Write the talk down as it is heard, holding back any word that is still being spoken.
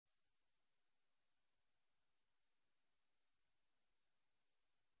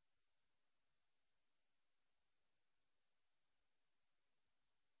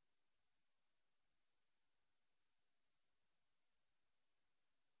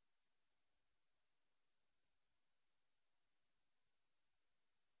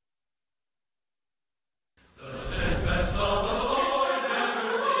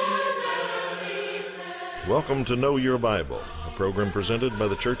Welcome to Know Your Bible, a program presented by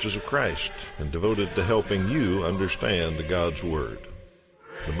the Churches of Christ and devoted to helping you understand God's Word.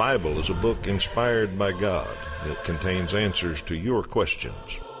 The Bible is a book inspired by God. It contains answers to your questions.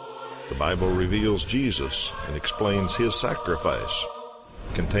 The Bible reveals Jesus and explains His sacrifice.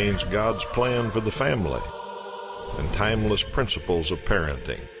 It contains God's plan for the family and timeless principles of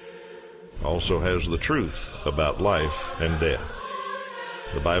parenting. It also has the truth about life and death.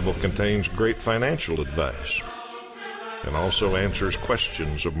 The Bible contains great financial advice and also answers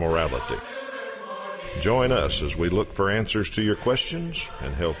questions of morality. Join us as we look for answers to your questions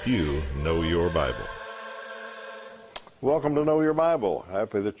and help you know your Bible. Welcome to Know Your Bible.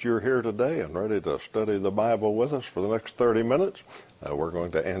 Happy that you're here today and ready to study the Bible with us for the next 30 minutes. We're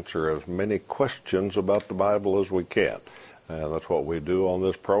going to answer as many questions about the Bible as we can. And that's what we do on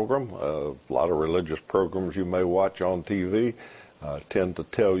this program. A lot of religious programs you may watch on TV tend to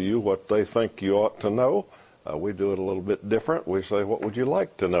tell you what they think you ought to know. We do it a little bit different. We say, what would you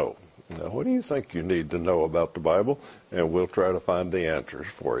like to know? What do you think you need to know about the Bible? And we'll try to find the answers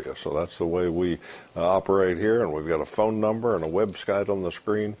for you. So that's the way we operate here. And we've got a phone number and a website on the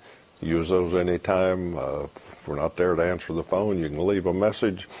screen. Use those anytime. If we're not there to answer the phone, you can leave a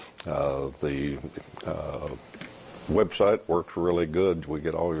message. The website works really good. We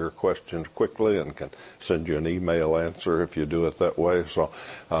get all your questions quickly and can send you an email answer if you do it that way. So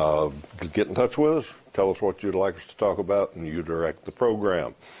get in touch with us. Tell us what you'd like us to talk about, and you direct the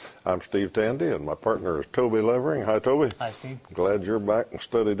program. I'm Steve Tandy, and my partner is Toby Levering. Hi, Toby. Hi, Steve. Glad you're back and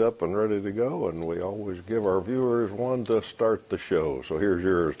studied up and ready to go, and we always give our viewers one to start the show. So here's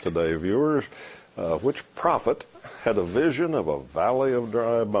yours today, viewers. Which prophet had a vision of a valley of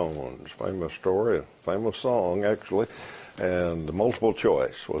dry bones? Famous story, a famous song, actually, and multiple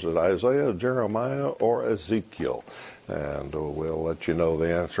choice. Was it Isaiah, Jeremiah, or Ezekiel? And we'll let you know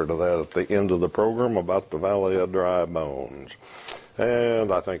the answer to that at the end of the program about the valley of dry bones.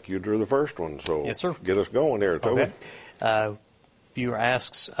 And I think you drew the first one, so yes, sir. Get us going here, Toby. Okay. Viewer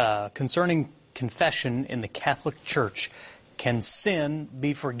asks, concerning confession in the Catholic Church, can sin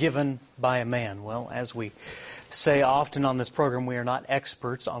be forgiven by a man? Well, as we say often on this program, we are not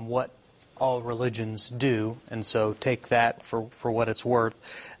experts on what all religions do, and so take that for what it's worth.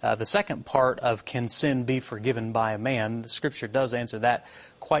 The second part of can sin be forgiven by a man, the Scripture does answer that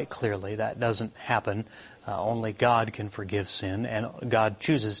quite clearly. That doesn't happen. Only God can forgive sin, and God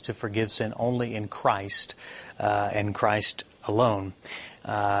chooses to forgive sin only in Christ and Christ alone.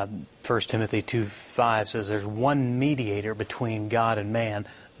 1 Timothy 2:5 says there's one mediator between God and man,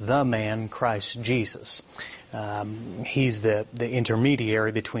 the man Christ Jesus. He's the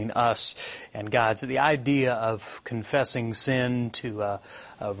intermediary between us and God. So the idea of confessing sin to a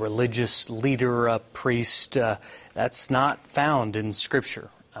religious leader, a priest, that's not found in Scripture.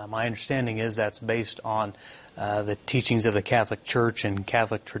 My understanding is that's based on the teachings of the Catholic Church and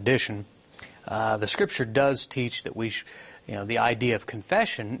Catholic tradition. The Scripture does teach that the idea of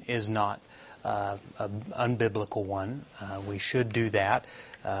confession is not an unbiblical one. We should do that.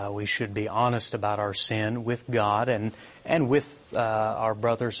 We should be honest about our sin with God and with our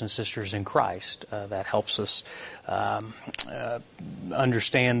brothers and sisters in Christ. That helps us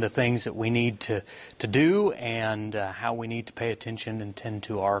understand the things that we need to do and how we need to pay attention and tend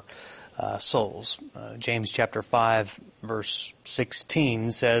to our souls. James chapter 5, verse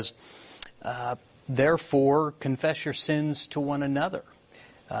 16 says, therefore confess your sins to one another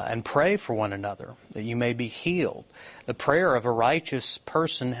and pray for one another, that you may be healed. The prayer of a righteous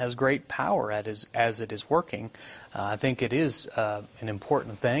person has great power as it is working. I think it is an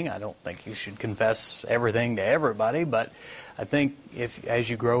important thing. I don't think you should confess everything to everybody, but I think as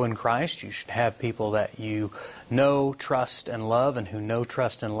you grow in Christ, you should have people that you know, trust, and love, and who know,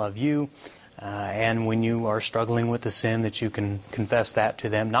 trust, and love you. And when you are struggling with the sin, that you can confess that to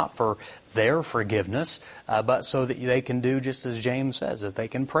them, not for their forgiveness, but so that they can do just as James says, that they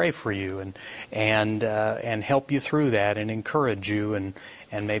can pray for you and help you through that and encourage you and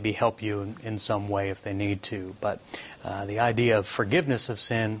maybe help you in some way if they need to. But the idea of forgiveness of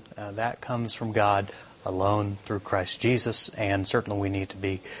sin, that comes from God alone through Christ Jesus, and certainly we need to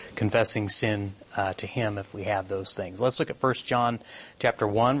be confessing sin to Him if we have those things. Let's look at 1 John chapter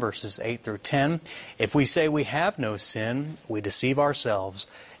 1, verses 8 through 10. If we say we have no sin, we deceive ourselves,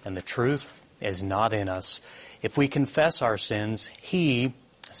 and the truth is not in us. If we confess our sins, He,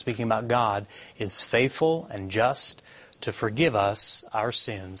 speaking about God, is faithful and just to forgive us our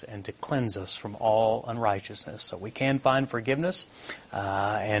sins and to cleanse us from all unrighteousness. So we can find forgiveness,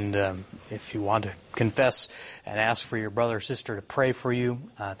 and if you want to confess and ask for your brother or sister to pray for you,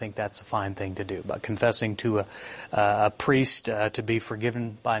 I think that's a fine thing to do. But confessing to a priest to be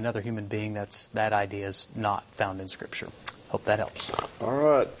forgiven by another human being, that idea is not found in Scripture. Hope that helps. All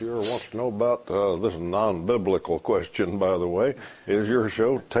right. If you ever want to know about this non-biblical question, by the way, is your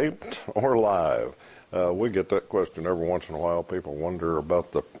show taped or live? We get that question every once in a while. People wonder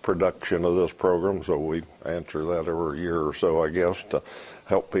about the production of this program, so we answer that every year or so, I guess, to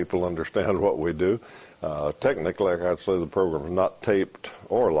help people understand what we do. Technically, I'd say the program is not taped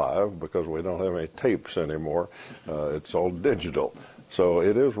or live because we don't have any tapes anymore. It's all digital. So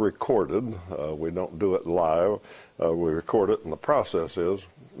it is recorded. We don't do it live. We record it, and the process is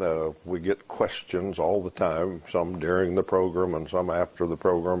we get questions all the time, some during the program and some after the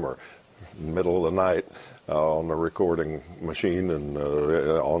program or middle of the night on the recording machine and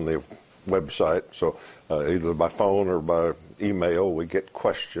on the website. So either by phone or by email, we get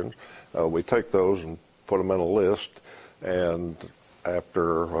questions. We take those and put them in a list, and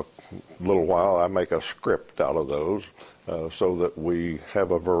after a little while, I make a script out of those so that we have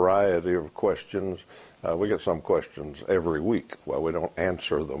a variety of questions. We get some questions every week. Well, we don't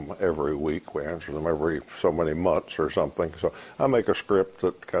answer them every week. We answer them every so many months or something. So I make a script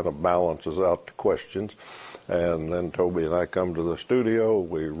that kind of balances out the questions. And then Toby and I come to the studio.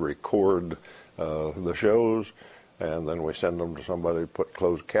 We record the shows, and then we send them to somebody to put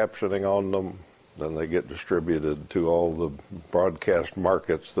closed captioning on them. Then they get distributed to all the broadcast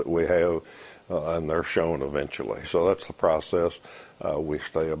markets that we have, and they're shown eventually. So that's the process. We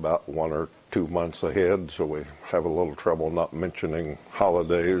stay about 1 or 2 months ahead, so we have a little trouble not mentioning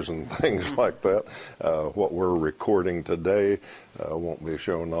holidays and things like that. What we're recording today won't be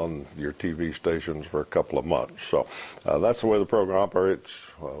shown on your TV stations for a couple of months. So that's the way the program operates.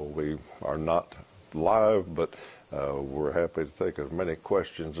 We are not live, but we're happy to take as many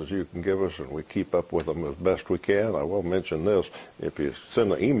questions as you can give us, and we keep up with them as best we can. I will mention this. If you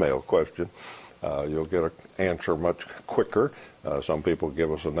send an email question, you'll get an answer much quicker. Some people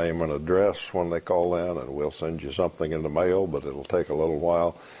give us a name and address when they call in, and we'll send you something in the mail, but it'll take a little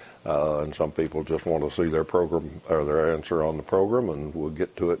while. And some people just want to see their program or their answer on the program, and we'll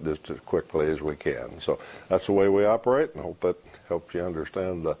get to it just as quickly as we can. So that's the way we operate, and I hope that helps you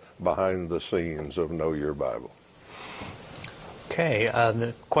understand the behind the scenes of Know Your Bible. Okay,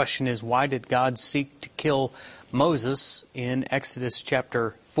 the question is, why did God seek to kill Moses in Exodus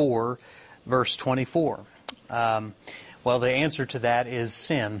chapter 4, verse 24? Well, the answer to that is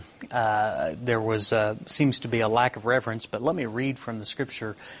sin. There was seems to be a lack of reverence, but let me read from the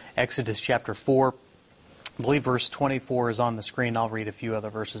Scripture, Exodus chapter 4. I believe verse 24 is on the screen. I'll read a few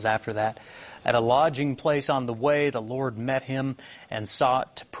other verses after that. At a lodging place on the way, the Lord met him and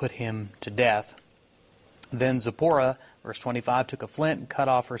sought to put him to death. Then Zipporah, verse 25, took a flint and cut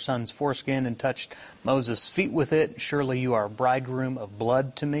off her son's foreskin and touched Moses' feet with it. Surely you are a bridegroom of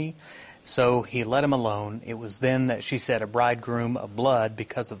blood to me. So he let him alone. It was then that she said, a bridegroom of blood,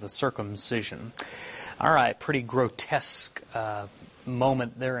 because of the circumcision. All right, pretty grotesque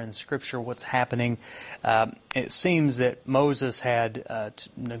moment there in Scripture. What's happening? It seems that Moses had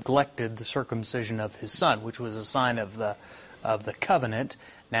neglected the circumcision of his son, which was a sign of the covenant.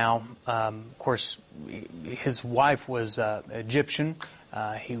 Now, of course, his wife was Egyptian.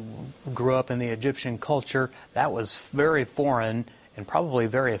 He grew up in the Egyptian culture. That was very foreign and probably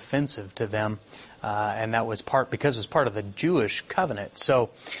very offensive to them, and that was because it was part of the Jewish covenant. So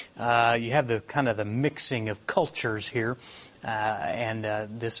you have the kind of the mixing of cultures here, and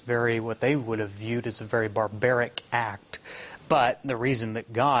this what they would have viewed as a very barbaric act. But the reason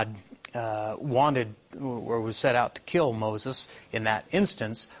that God wanted or was set out to kill Moses in that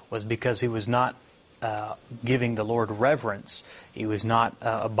instance was because he was not giving the Lord reverence. He was not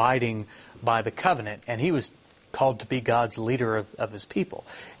abiding by the covenant, and he was called to be God's leader of his people.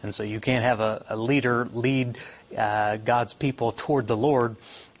 And so you can't have a leader lead God's people toward the Lord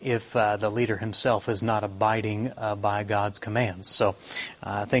if the leader himself is not abiding by God's commands. So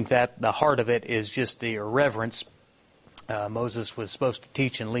I think that the heart of it is just the irreverence. Moses was supposed to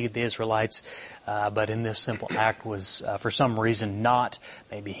teach and lead the Israelites, but in this simple act was, for some reason, not.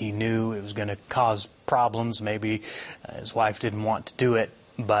 Maybe he knew it was going to cause problems. Maybe his wife didn't want to do it,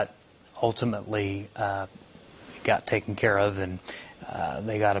 but ultimately it got taken care of, and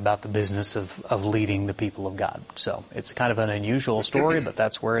they got about the business of leading the people of God. So it's kind of an unusual story, but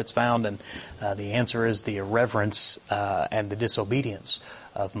that's where it's found, and the answer is the irreverence and the disobedience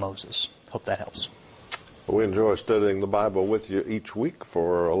of Moses. Hope that helps. We enjoy studying the Bible with you each week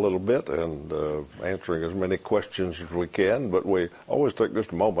for a little bit and answering as many questions as we can, but we always take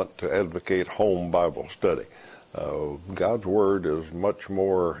just a moment to advocate home Bible study. God's Word is much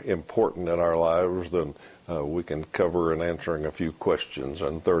more important in our lives than we can cover in answering a few questions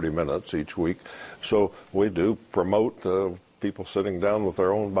in 30 minutes each week. So we do promote people sitting down with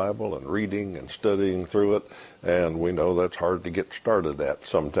their own Bible and reading and studying through it, and we know that's hard to get started at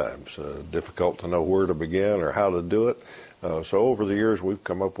sometimes. Difficult to know where to begin or how to do it. So over the years we've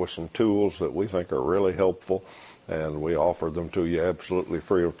come up with some tools that we think are really helpful, and we offer them to you absolutely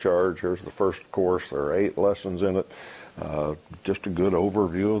free of charge. Here's the first course. There are 8 lessons in it. Just a good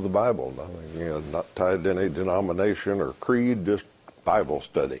overview of the Bible. Not tied to any denomination or creed, just Bible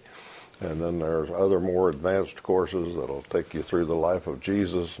study. And then there's other more advanced courses that'll take you through the life of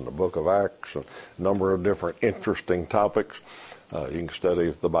Jesus and the book of Acts, and a number of different interesting topics. You can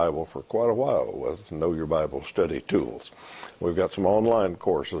study the Bible for quite a while with Know Your Bible study tools. We've got some online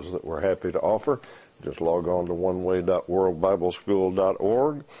courses that we're happy to offer. Just log on to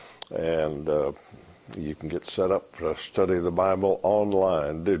oneway.worldbibleschool.org, and you can get set up to study the Bible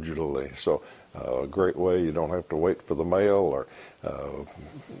online digitally. So a great way. You don't have to wait for the mail or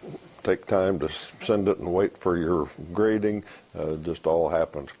take time to send it and wait for your grading. Just all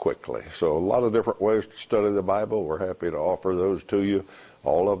happens quickly. So a lot of different ways to study the Bible. We're happy to offer those to you.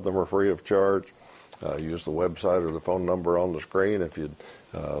 All of them are free of charge. Use the website or the phone number on the screen. If you'd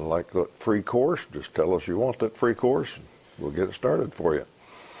like the free course, just tell us you want that free course. We'll get it started for you.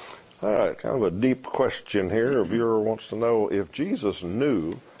 All right, kind of a deep question here. A viewer wants to know, if Jesus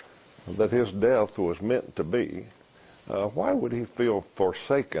knew that his death was meant to be, why would he feel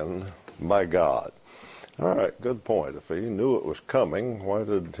forsaken by God? All right, good point. If he knew it was coming, why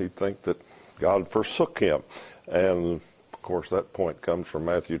did he think that God forsook him? And, of course, that point comes from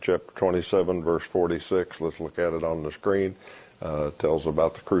Matthew chapter 27, verse 46. Let's look at it on the screen. It tells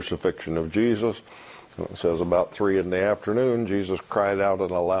about the crucifixion of Jesus. It says, about 3 p.m, Jesus cried out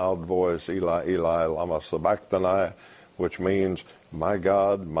in a loud voice, Eli, Eli, lama sabachthani, which means, my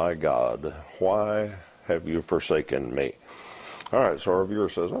God, why have you forsaken me? All right, so our viewer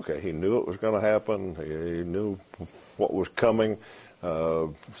says, okay, he knew it was going to happen. He knew what was coming.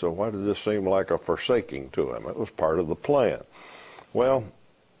 So why did this seem like a forsaking to him? It was part of the plan. Well,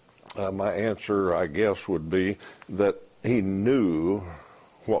 my answer, I guess, would be that he knew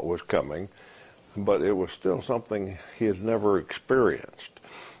what was coming, but it was still something he had never experienced.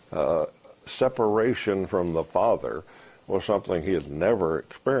 Separation from the Father was something he had never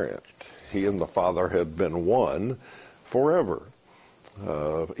experienced. He and the Father had been one forever,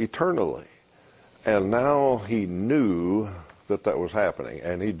 eternally. And now he knew that that was happening,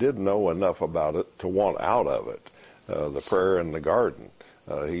 and he did know enough about it to want out of it. The prayer in the garden,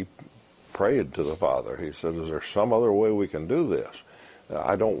 he prayed to the Father. He said, is there some other way we can do this?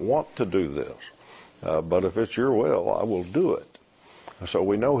 I don't want to do this, but if it's your will, I will do it. So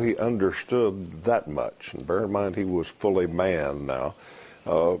we know he understood that much. And bear in mind, he was fully man now.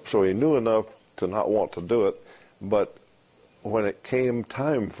 So he knew enough to not want to do it. But when it came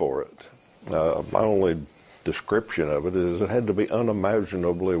time for it, my only description of it is it had to be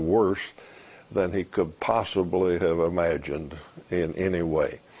unimaginably worse than he could possibly have imagined in any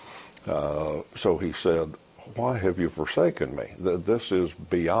way. So he said, why have you forsaken me? This is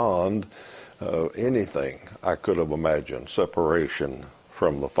beyond anything I could have imagined, separation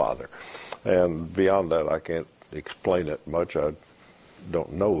from the Father. And beyond that, I can't explain it much. I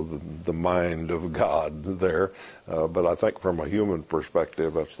don't know the mind of God there, but I think from a human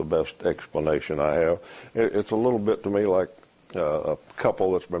perspective, that's the best explanation I have. It's a little bit to me like a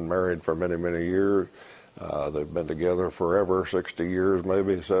couple that's been married for many, many years. They've been together forever, 60 years,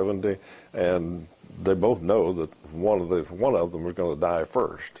 maybe 70, and they both know that one of them is going to die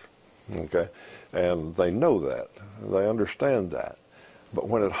first. Okay, and they know that, they understand that, but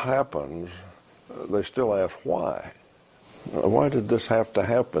when it happens, they still ask why. Why did this have to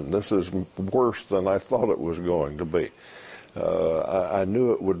happen? This is worse than I thought it was going to be. I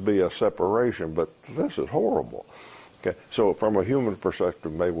knew it would be a separation, but this is horrible. Okay, so from a human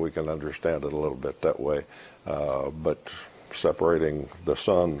perspective, maybe we can understand it a little bit that way, but separating the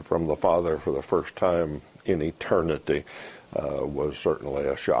Son from the Father for the first time in eternity was certainly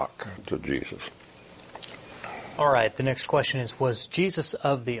a shock to Jesus. All right, the next question is, was Jesus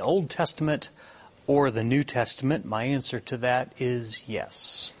of the Old Testament or the New Testament? My answer to that is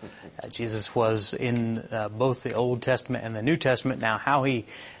yes. Jesus was in both the Old Testament and the New Testament. Now, how he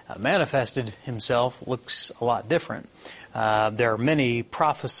manifested himself looks a lot different. There are many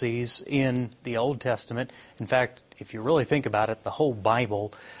prophecies in the Old Testament. In fact, if you really think about it, the whole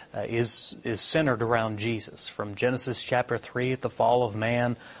Bible is centered around Jesus. From Genesis chapter 3 at the fall of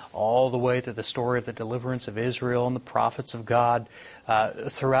man, all the way to the story of the deliverance of Israel and the prophets of God.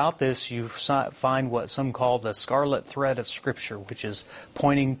 Throughout this, you find what some call the scarlet thread of Scripture, which is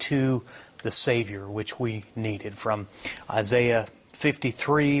pointing to the Savior, which we needed. From Isaiah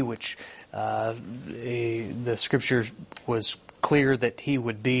 53, which the Scripture was clear that he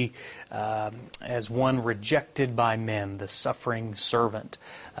would be as one rejected by men, the suffering servant.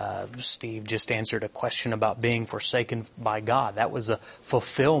 Steve just answered a question about being forsaken by God. That was a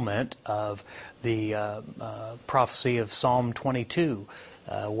fulfillment of the prophecy of Psalm 22,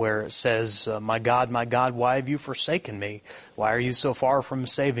 where it says, my God, why have you forsaken me? Why are you so far from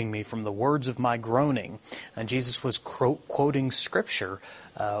saving me from the words of my groaning? And Jesus was quoting Scripture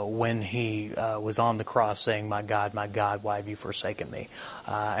when he was on the cross, saying, my God, why have you forsaken me?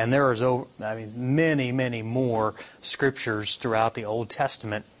 And there is many, many more Scriptures throughout the Old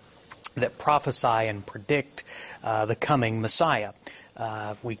Testament that prophesy and predict the coming Messiah.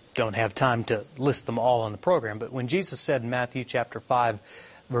 We don't have time to list them all on the program, but when Jesus said in Matthew chapter 5,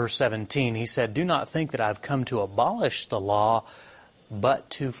 verse 17, he said, do not think that I've come to abolish the law, but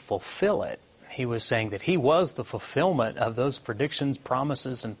to fulfill it. He was saying that he was the fulfillment of those predictions,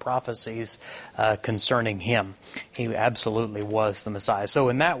 promises, and prophecies concerning him. He absolutely was the Messiah. So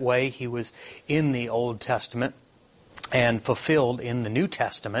in that way, he was in the Old Testament and fulfilled in the New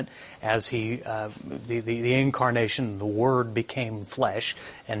Testament as he, the incarnation, the Word became flesh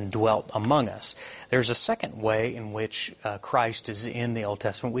and dwelt among us. There's a second way in which Christ is in the Old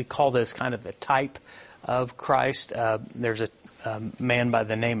Testament. We call this kind of the type of Christ. There's a man by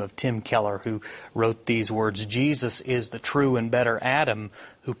the name of Tim Keller who wrote these words, Jesus is the true and better Adam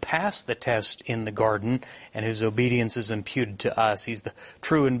who passed the test in the garden and whose obedience is imputed to us. He's the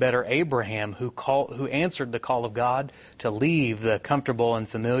true and better Abraham who answered the call of God to leave the comfortable and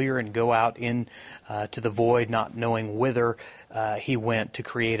familiar and go out in to the void, not knowing whither he went to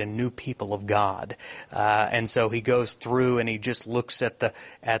create a new people of God. And so he goes through and he just looks at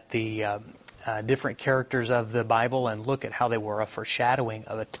the different characters of the Bible and look at how they were a foreshadowing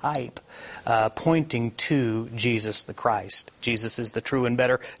of a type pointing to Jesus the Christ. Jesus is the true and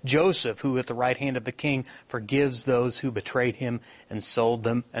better Joseph, who at the right hand of the king forgives those who betrayed him and sold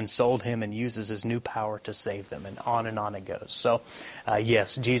him and uses his new power to save them, and on it goes. So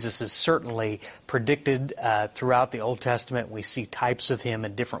yes, Jesus is certainly predicted throughout the Old Testament. We see types of him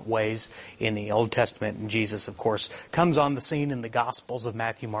in different ways in the Old Testament, and Jesus, of course, comes on the scene in the Gospels of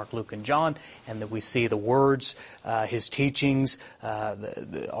Matthew, Mark, Luke, and John, and that we see the words, his teachings,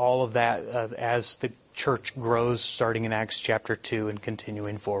 all of that as the church grows, starting in Acts chapter 2 and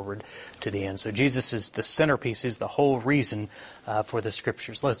continuing forward to the end. So Jesus is the centerpiece, is the whole reason for the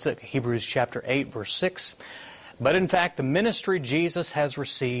Scriptures. Let's look at Hebrews chapter 8, verse 6. But in fact, the ministry Jesus has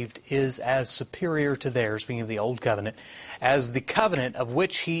received is as superior to theirs, being of the Old Covenant, as the covenant of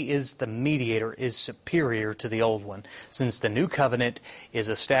which he is the mediator is superior to the old one, since the new covenant is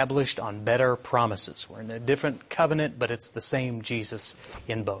established on better promises. We're in a different covenant, but it's the same Jesus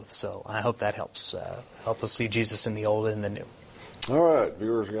in both. So I hope that helps us see Jesus in the old and the new. All right,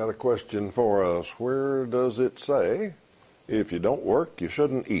 viewers got a question for us. Where does it say, if you don't work, you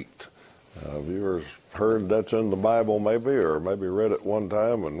shouldn't eat? Viewers heard that's in the Bible maybe, or maybe read it one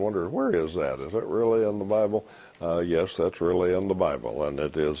time and wondered, where is that? Is it really in the Bible? Yes, that's really in the Bible, and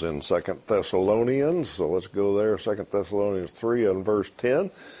it is in 2 Thessalonians. So let's go there, 2 Thessalonians 3 and verse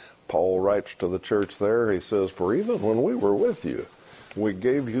 10. Paul writes to the church there, he says, for even when we were with you, we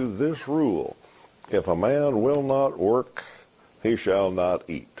gave you this rule, if a man will not work, he shall not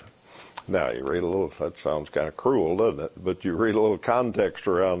eat. Now, you read a little, that sounds kind of cruel, doesn't it? But you read a little context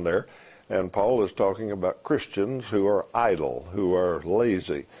around there, and Paul is talking about Christians who are idle, who are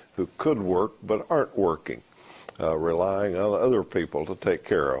lazy, who could work but aren't working, relying on other people to take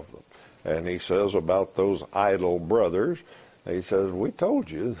care of them. And he says about those idle brothers, he says, we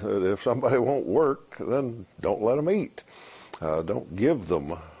told you that if somebody won't work, then don't let them eat. Don't give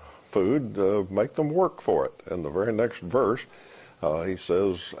them food, make them work for it. In the very next verse, he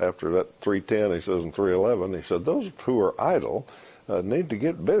says, after that 3:10, he says in 3:11, he said, those who are idle need to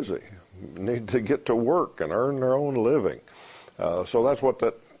get busy, need to get to work and earn their own living. So that's what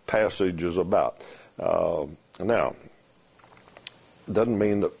that passage is about. Now, it doesn't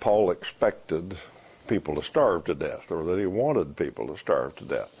mean that Paul expected people to starve to death or that he wanted people to starve to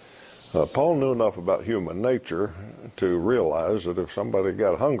death. Paul knew enough about human nature to realize that if somebody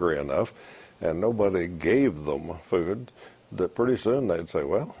got hungry enough and nobody gave them food, that pretty soon they'd say,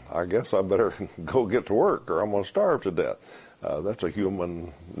 well, I guess I better go get to work or I'm going to starve to death. That's a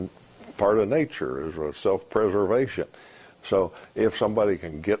human part of nature, is a self-preservation. So if somebody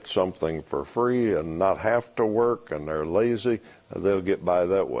can get something for free and not have to work and they're lazy, they'll get by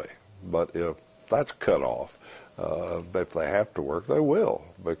that way. But if that's cut off, if they have to work, they will,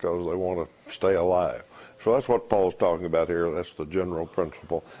 because they want to stay alive. So that's what Paul's talking about here. That's the general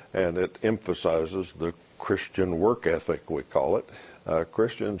principle, and it emphasizes the Christian work ethic, we call it.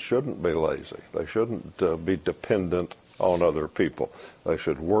 Christians shouldn't be lazy. They shouldn't be dependent on other people. They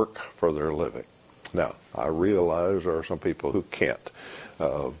should work for their living. Now, I realize there are some people who can't.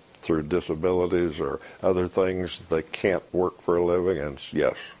 Through disabilities or other things, they can't work for a living, and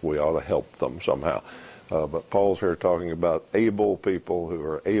yes, we ought to help them somehow. But Paul's here talking about able people who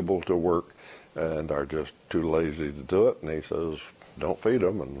are able to work and are just too lazy to do it, and he says, don't feed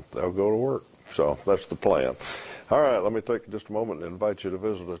them, and they'll go to work. So that's the plan. All right, let me take just a moment and invite you to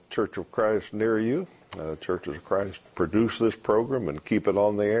visit a Church of Christ near you. Churches of Christ produce this program and keep it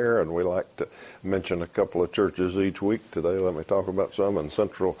on the air, and we like to mention a couple of churches each week. Today, let me talk about some in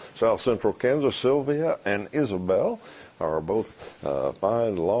South Central Kansas. Sylvia and Isabel are both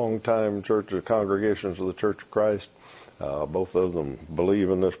fine, long-time congregations of the Church of Christ. Both of them believe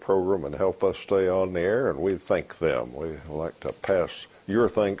in this program and help us stay on the air, and we thank them. We like to pass your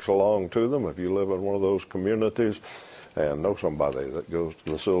thanks along to them. If you live in one of those communities and know somebody that goes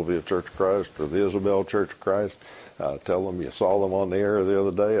to the Sylvia Church of Christ or the Isabel Church of Christ, tell them you saw them on the air the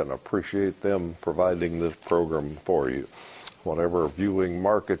other day and appreciate them providing this program for you. Whatever viewing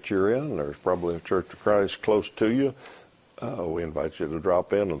market you're in, there's probably a Church of Christ close to you. We invite you to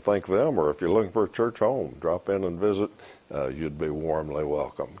drop in and thank them, or if you're looking for a church home, drop in and visit. You'd be warmly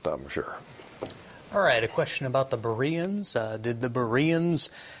welcomed, I'm sure. All right, a question about the Bereans. Did the Bereans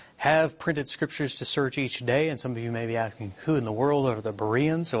have printed scriptures to search each day? And some of you may be asking, who in the world are the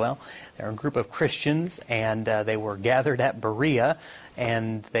Bereans? Well, they're a group of Christians, and they were gathered at Berea,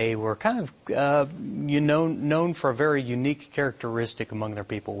 and they were kind of known for a very unique characteristic among their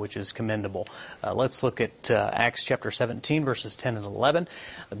people, which is commendable. Let's look at Acts chapter 17, verses 10 and 11.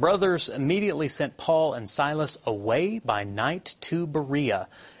 The brothers immediately sent Paul and Silas away by night to Berea.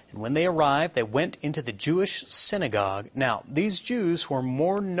 And when they arrived, they went into the Jewish synagogue. Now, these Jews were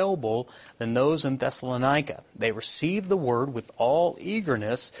more noble than those in Thessalonica. They received the word with all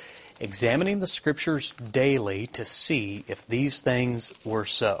eagerness, examining the Scriptures daily to see if these things were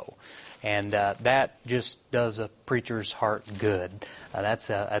so. And that just does a preacher's heart good. That's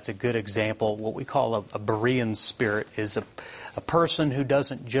a good example. What we call a Berean spirit is a person who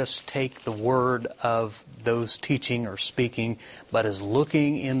doesn't just take the word of those teaching or speaking, but is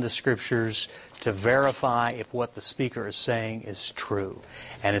looking in the Scriptures to verify if what the speaker is saying is true.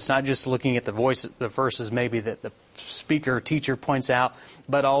 And it's not just looking at the verses maybe that the speaker or teacher points out,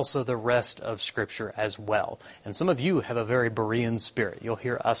 but also the rest of Scripture as well. And some of you have a very Berean spirit. You'll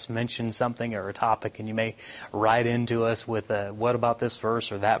hear us mention something or a topic, and you may write into us with what about this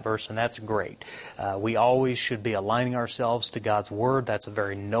verse or that verse, and that's great. We always should be aligning ourselves to God's Word. That's a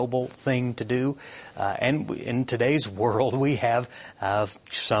very noble thing to do. And in today's world, we have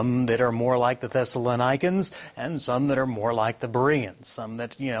some that are more like the Thessalonians and some that are more like the Bereans. Some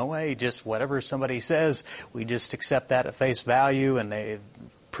that, hey, just whatever somebody says, we just accept that at face value, and they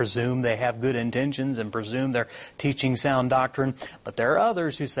presume they have good intentions and presume they're teaching sound doctrine. But there are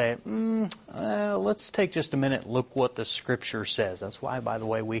others who say, let's take just a minute and look what the Scripture says. That's why, by the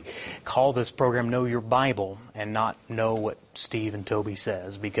way, we call this program Know Your Bible and not Know What Steve and Toby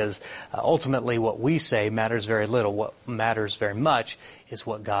says, because ultimately what we say matters very little. What matters very much is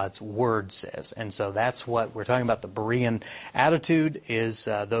what God's Word says. And so that's what we're talking about. The Berean attitude is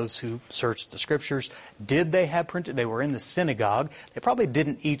those who search the Scriptures. Did they have printed? They were in the synagogue. They probably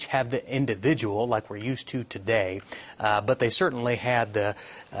didn't each have the individual like we're used to today, but they certainly had the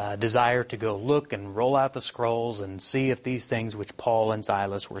desire to go look and roll out the scrolls and see if these things which Paul and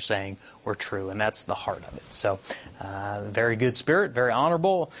Silas were saying were true, and that's the heart of it. So very good spirit, very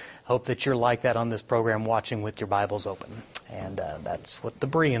honorable. Hope that you're like that on this program, watching with your Bibles open. And that's what the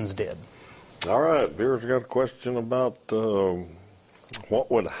Bereans did. All right, Beer's got a question about what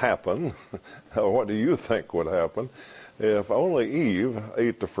would happen, what do you think would happen, if only Eve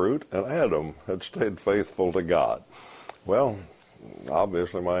ate the fruit and Adam had stayed faithful to God? Well,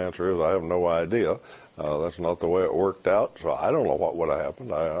 obviously my answer is I have no idea. That's not the way it worked out, so I don't know what would have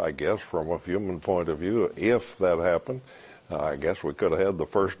happened. I guess from a human point of view, if that happened, I guess we could have had the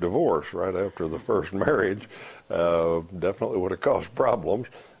first divorce right after the first marriage. Definitely would have caused problems.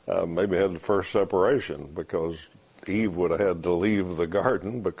 Maybe had the first separation because Eve would have had to leave the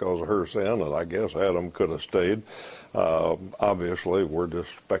garden because of her sin, and I guess Adam could have stayed. Obviously, we're just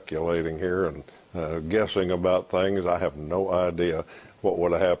speculating here and guessing about things. I have no idea what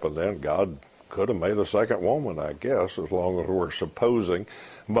would have happened then. God could have made a second woman, I guess, as long as we're supposing,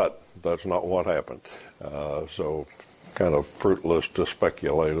 but that's not what happened. So kind of fruitless to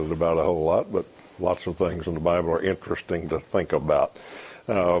speculate about a whole lot, but lots of things in the Bible are interesting to think about.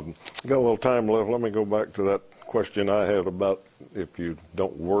 Got a little time left. Let me go back to that question I had about if you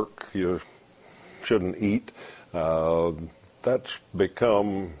don't work, you shouldn't eat. That's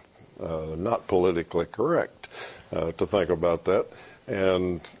become not politically correct to think about that.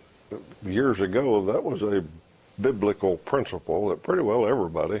 And years ago, that was a biblical principle that pretty well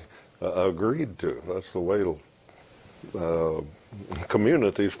everybody agreed to. That's the way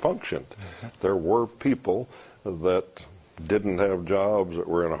communities functioned. Mm-hmm. There were people that didn't have jobs, that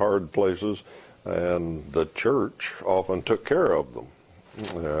were in hard places, and the church often took care of them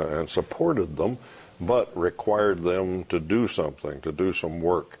and supported them, but required them to do something, to do some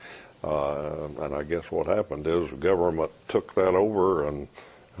work. And I guess what happened is the government took that over and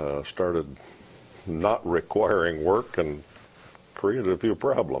started not requiring work and created a few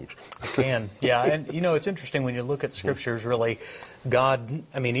problems. Yeah. And, it's interesting when you look at scriptures, really, God,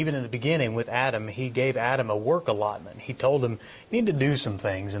 even in the beginning with Adam, He gave Adam a work allotment. He told him, you need to do some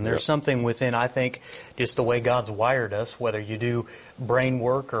things. And there's something within, I think, just the way God's wired us, whether you do brain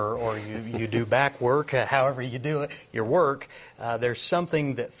work or you do back work, however you do it, your work, there's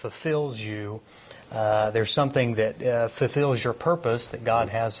something that fulfills you. There's something that fulfills your purpose that God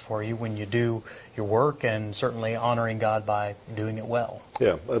has for you when you do your work, and certainly honoring God by doing it well.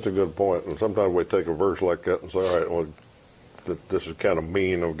 Yeah, that's a good point. And sometimes we take a verse like that and say, all right, well, this is kind of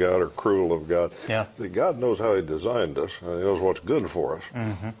mean of God or cruel of God. Yeah. God knows how He designed us, and He knows what's good for us.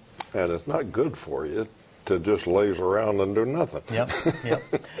 Mm-hmm. And it's not good for you to just laze around and do nothing. Yep.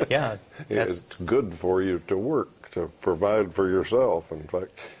 Yeah. It's good for you to work, to provide for yourself. In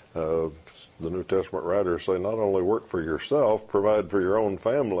fact, the New Testament writers say not only work for yourself, provide for your own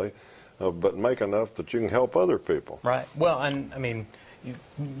family, but make enough that you can help other people. Right. Well, and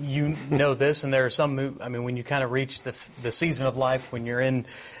you know this, and there are some who, when you kind of reach the season of life when you're in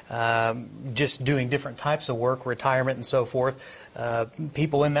just doing different types of work, retirement and so forth,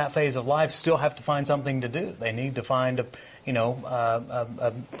 people in that phase of life still have to find something to do. They need to find a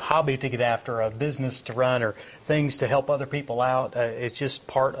hobby to get after, a business to run, or things to help other people out. It's just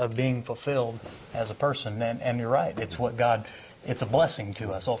part of being fulfilled as a person. And you're right. It's a blessing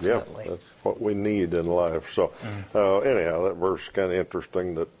to us ultimately. Yeah, that's what we need in life. So anyhow, that verse is kind of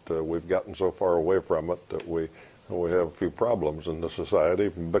interesting that we've gotten so far away from it that we have a few problems in the society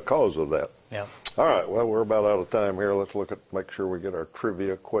because of that. Yeah. All right, well, we're about out of time here. Let's make sure we get our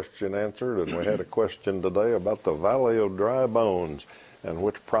trivia question answered. And we had a question today about the Valley of Dry Bones and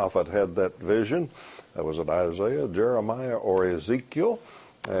which prophet had that vision. Was it Isaiah, Jeremiah, or Ezekiel?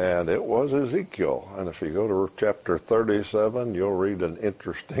 And it was Ezekiel. And if you go to chapter 37, you'll read an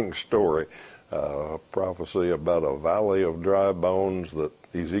interesting story, a prophecy about a valley of dry bones that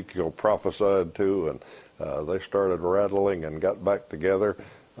Ezekiel prophesied to, and they started rattling and got back together.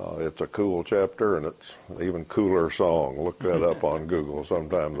 It's a cool chapter, and it's an even cooler song. Look that up on Google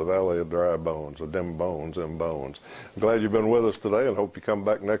sometime, the Valley of Dry Bones, them bones. I'm glad you've been with us today, and hope you come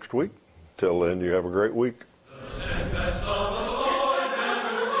back next week. Till then, you have a great week.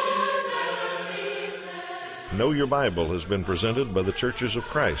 Know Your Bible has been presented by the Churches of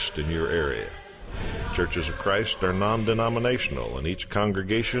Christ in your area. Churches of Christ are non-denominational, and each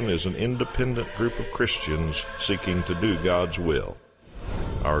congregation is an independent group of Christians seeking to do God's will.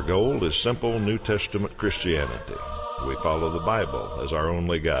 Our goal is simple New Testament Christianity. We follow the Bible as our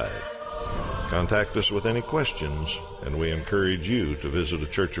only guide. Contact us with any questions, and we encourage you to visit a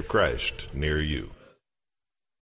Church of Christ near you.